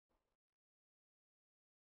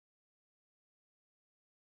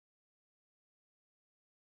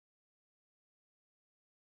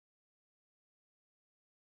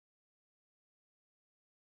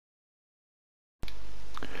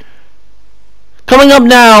Coming up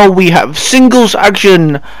now, we have singles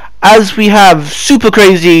action as we have Super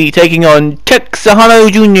Crazy taking on Texano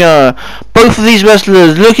Jr. Both of these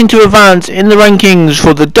wrestlers looking to advance in the rankings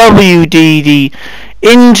for the WWE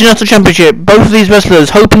International Championship. Both of these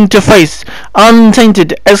wrestlers hoping to face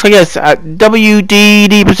Untainted SIS at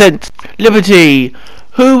WDD Presents Liberty.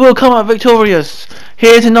 Who will come out victorious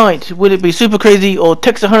here tonight? Will it be Super Crazy or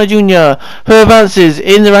Texano Jr. who advances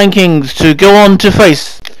in the rankings to go on to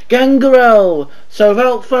face Gangrel? So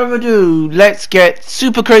without further ado, let's get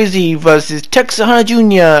Super Crazy versus Texano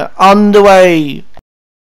Jr. underway.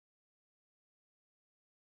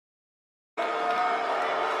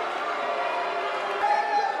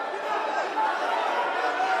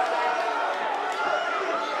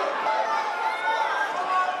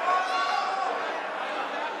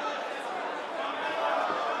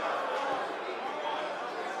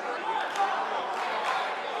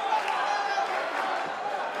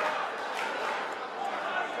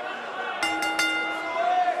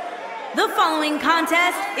 The following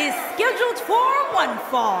contest is scheduled for one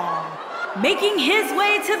fall. Making his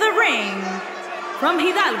way to the ring from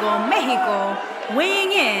Hidalgo, Mexico,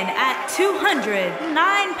 weighing in at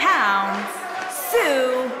 209 pounds,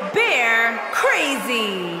 Super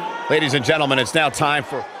Crazy. Ladies and gentlemen, it's now time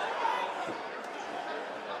for...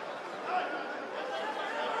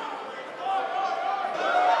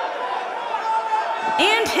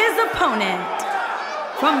 And his opponent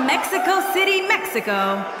from Mexico City,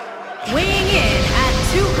 Mexico, weighing in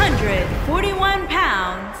at 241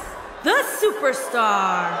 pounds, the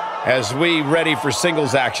Superstar. As we ready for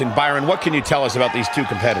singles action, Byron, what can you tell us about these two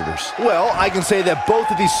competitors? Well, I can say that both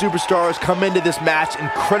of these superstars come into this match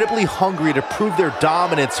incredibly hungry to prove their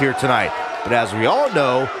dominance here tonight. But as we all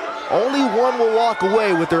know, only one will walk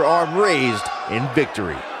away with their arm raised in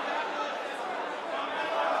victory.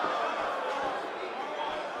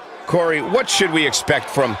 Corey, what should we expect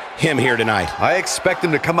from him here tonight? I expect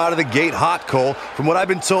him to come out of the gate hot, Cole. From what I've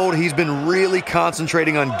been told, he's been really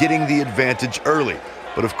concentrating on getting the advantage early.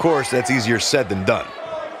 But of course, that's easier said than done.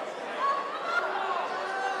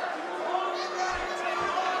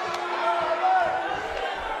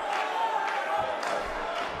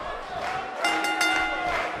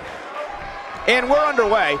 And we're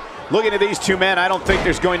underway. Looking at these two men, I don't think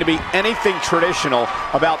there's going to be anything traditional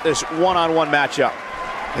about this one-on-one matchup.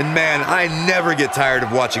 And man, I never get tired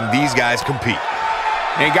of watching these guys compete.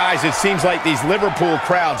 And guys, it seems like these Liverpool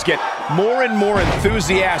crowds get more and more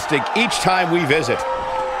enthusiastic each time we visit.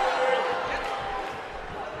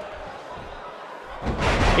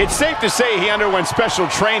 It's safe to say he underwent special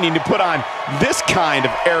training to put on this kind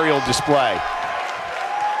of aerial display.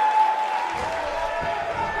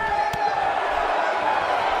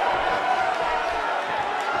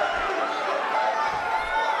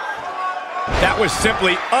 That was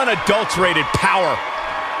simply unadulterated power.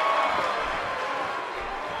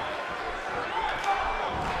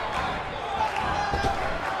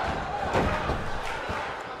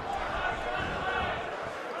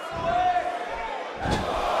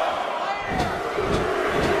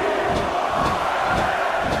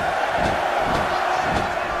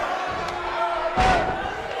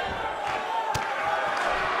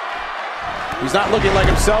 He's not looking like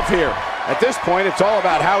himself here. At this point, it's all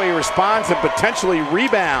about how he responds and potentially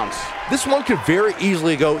rebounds. This one could very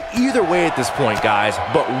easily go either way at this point, guys.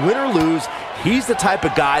 But win or lose, he's the type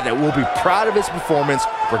of guy that will be proud of his performance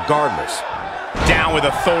regardless. Down with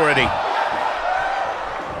authority.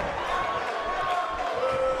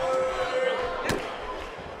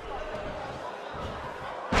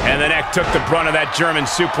 And the neck took the brunt of that German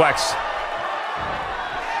suplex.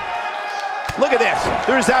 Look at this.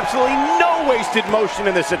 There's absolutely no wasted motion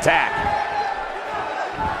in this attack.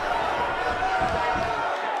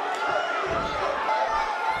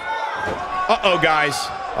 Uh-oh, guys.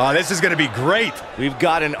 Oh, this is going to be great. We've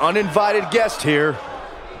got an uninvited guest here.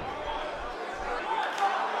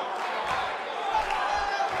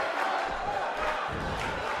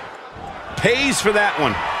 Pays for that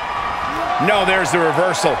one. No, there's the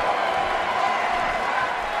reversal.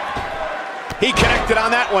 He connected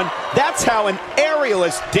on that one. That's how an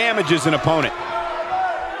aerialist damages an opponent.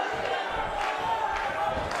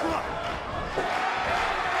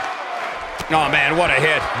 Oh, man, what a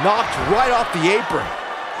hit. Knocked right off the apron.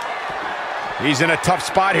 He's in a tough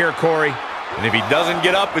spot here, Corey. And if he doesn't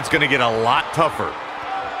get up, it's going to get a lot tougher.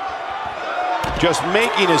 Just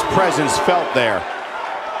making his presence felt there.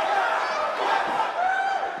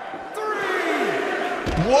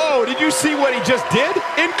 Whoa, did you see what he just did?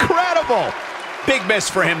 Incredible. Big miss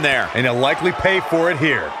for him there. And he'll likely pay for it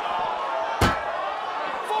here.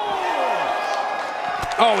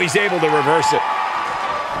 Oh, he's able to reverse it.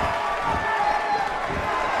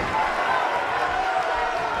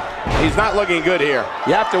 He's not looking good here.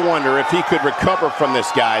 You have to wonder if he could recover from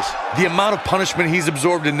this, guys. The amount of punishment he's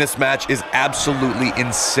absorbed in this match is absolutely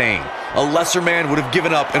insane. A lesser man would have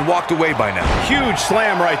given up and walked away by now. Huge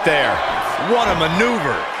slam right there. What a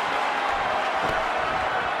maneuver.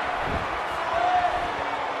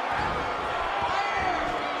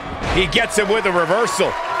 He gets him with a reversal.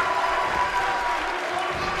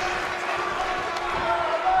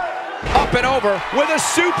 Up and over with a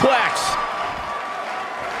suplex.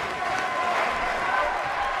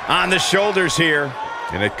 On the shoulders here.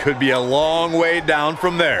 And it could be a long way down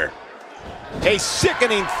from there. A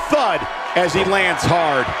sickening thud as he lands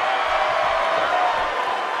hard.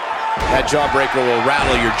 That jawbreaker will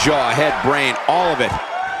rattle your jaw, head, brain, all of it.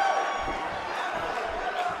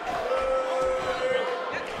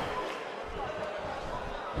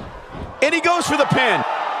 And he goes for the pin.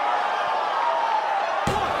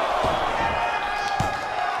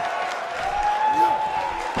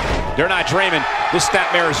 They're not dreaming. This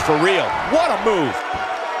snapmare is for real. What a move.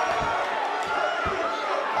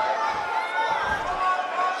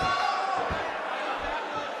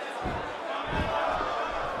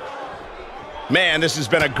 Man, this has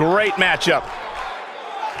been a great matchup.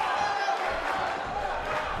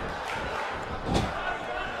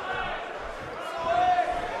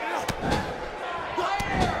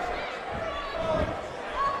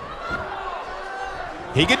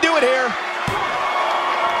 He can do it here.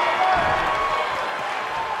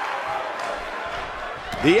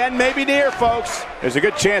 The end may be near, folks. There's a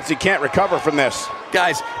good chance he can't recover from this.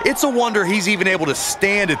 Guys, it's a wonder he's even able to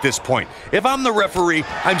stand at this point. If I'm the referee,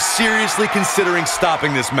 I'm seriously considering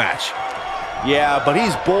stopping this match. Yeah, but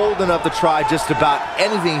he's bold enough to try just about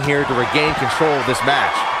anything here to regain control of this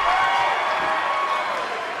match.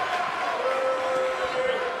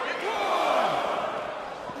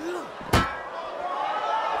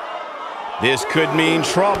 This could mean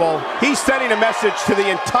trouble. He's sending a message to the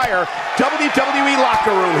entire WWE locker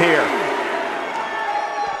room here.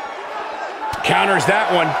 Counters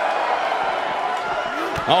that one.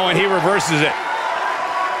 Oh, and he reverses it.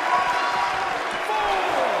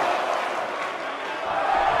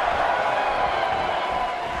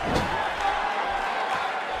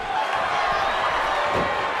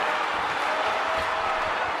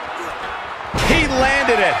 He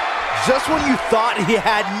landed it. Just when you thought he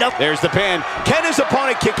had nothing. There's the pin. Can his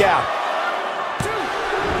opponent kick out?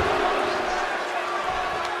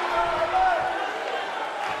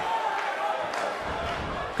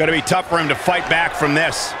 Going to be tough for him to fight back from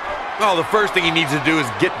this. Well, the first thing he needs to do is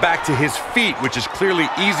get back to his feet, which is clearly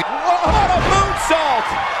easy. What a moonsault!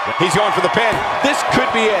 He's going for the pin. This could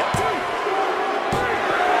be it.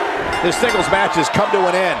 This singles match has come to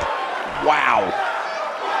an end. Wow.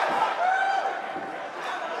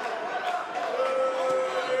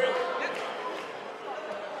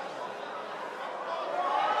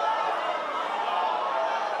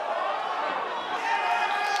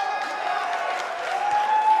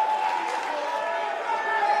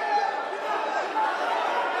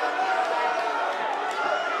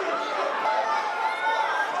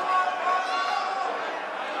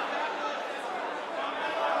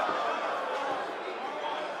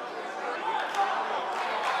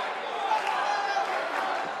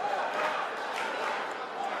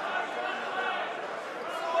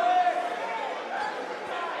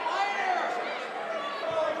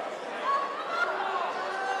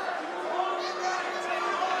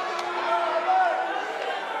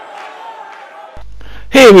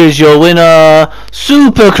 Here is your winner,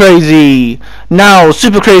 Super Crazy. Now,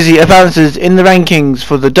 Super Crazy advances in the rankings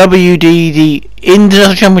for the WDD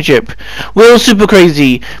International Championship. Will Super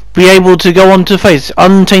Crazy be able to go on to face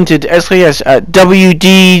Untainted SKS at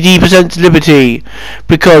WDD Presents Liberty?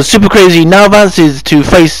 Because Super Crazy now advances to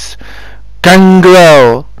face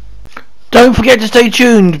Gangrel. Don't forget to stay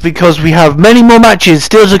tuned because we have many more matches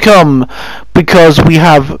still to come, because we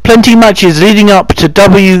have plenty of matches leading up to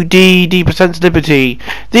WDD Presents Liberty.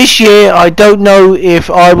 This year I don't know if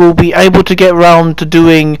I will be able to get around to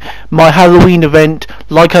doing my Halloween event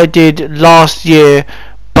like I did last year,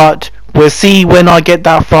 but we'll see when I get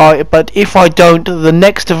that far. But if I don't, the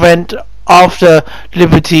next event after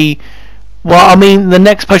Liberty, the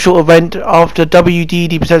next special event after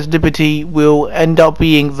WDD Presents Liberty will end up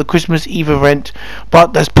being the Christmas Eve event.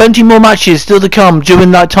 But there's plenty more matches still to come during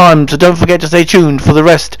that time, so don't forget to stay tuned for the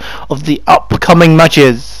rest of the upcoming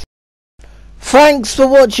matches. Thanks for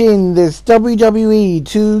watching this WWE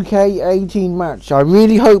 2K18 match. I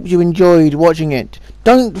really hope you enjoyed watching it.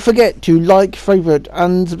 Don't forget to like, favourite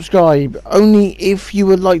and subscribe, only if you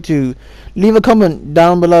would like to. Leave a comment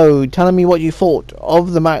down below telling me what you thought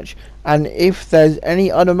of the match, and if there's any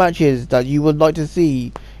other matches that you would like to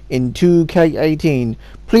see in 2K18.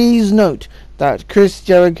 Please note that Chris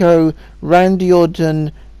Jericho, Randy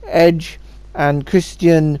Orton, Edge, and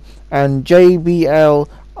Christian and JBL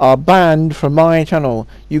are banned from my channel.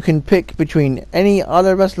 You can pick between any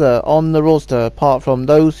other wrestler on the roster apart from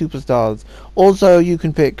those superstars. Also, you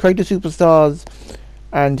can pick creator superstars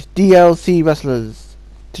and DLC wrestlers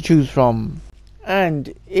to choose from.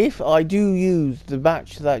 And if I do use the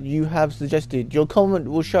match that you have suggested, your comment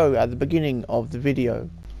will show at the beginning of the video.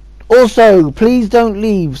 Also, please don't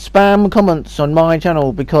leave spam comments on my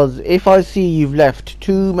channel, because if I see you've left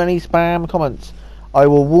too many spam comments, I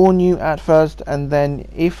will warn you at first, and then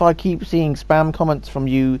if I keep seeing spam comments from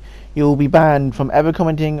you, you'll be banned from ever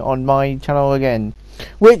commenting on my channel again.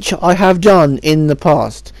 Which I have done in the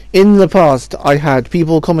past. In the past, I had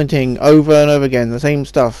people commenting over and over again the same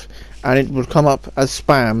stuff, and it would come up as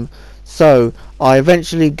spam. So I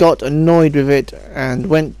eventually got annoyed with it and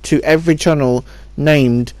went to every channel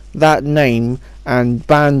named that name and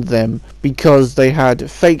banned them because they had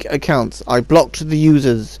fake accounts. I blocked the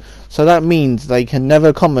users, so that means they can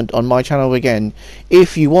never comment on my channel again.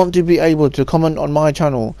 If you want to be able to comment on my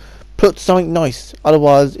channel, put something nice.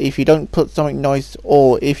 Otherwise, if you don't put something nice,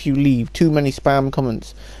 or if you leave too many spam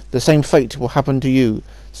comments, the same fate will happen to you.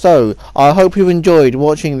 So, I hope you enjoyed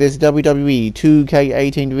watching this WWE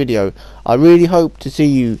 2K18 video. I really hope to see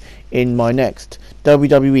you in my next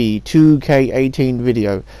WWE 2K18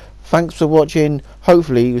 video. Thanks for watching.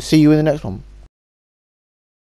 Hopefully, we'll see you in the next one.